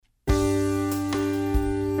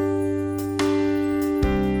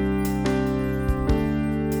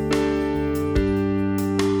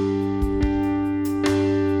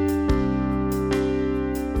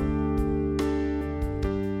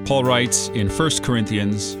Paul writes in 1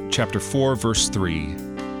 Corinthians chapter 4, verse 3,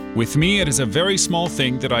 "With me it is a very small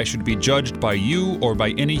thing that I should be judged by you or by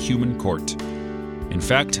any human court. In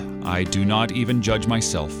fact, I do not even judge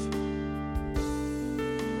myself."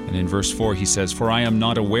 And in verse 4 he says, "For I am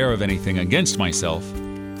not aware of anything against myself,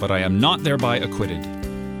 but I am not thereby acquitted.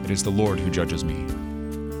 It is the Lord who judges me."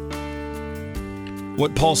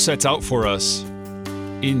 What Paul sets out for us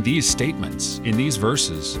in these statements, in these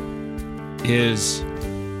verses, is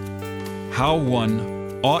how one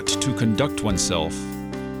ought to conduct oneself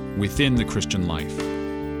within the Christian life.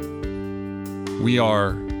 We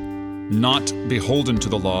are not beholden to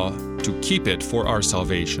the law to keep it for our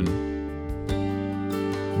salvation,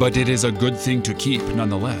 but it is a good thing to keep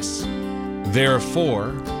nonetheless.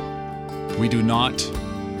 Therefore, we do not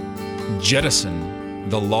jettison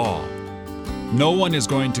the law. No one is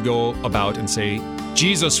going to go about and say,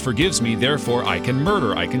 "Jesus forgives me, therefore I can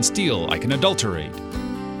murder, I can steal, I can adulterate."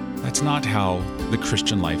 That's not how the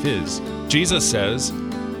Christian life is. Jesus says,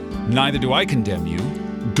 "Neither do I condemn you.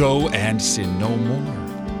 Go and sin no more."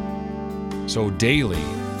 So daily,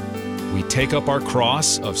 we take up our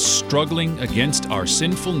cross of struggling against our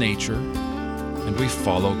sinful nature, and we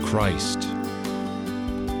follow Christ.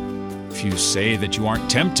 If you say that you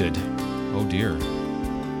aren't tempted, oh dear,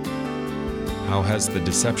 how has the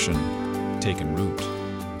deception taken root?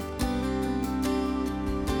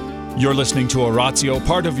 You're listening to Oratio,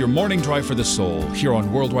 part of your morning drive for the soul, here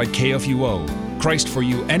on Worldwide KFUO. Christ for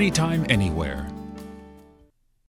you anytime, anywhere.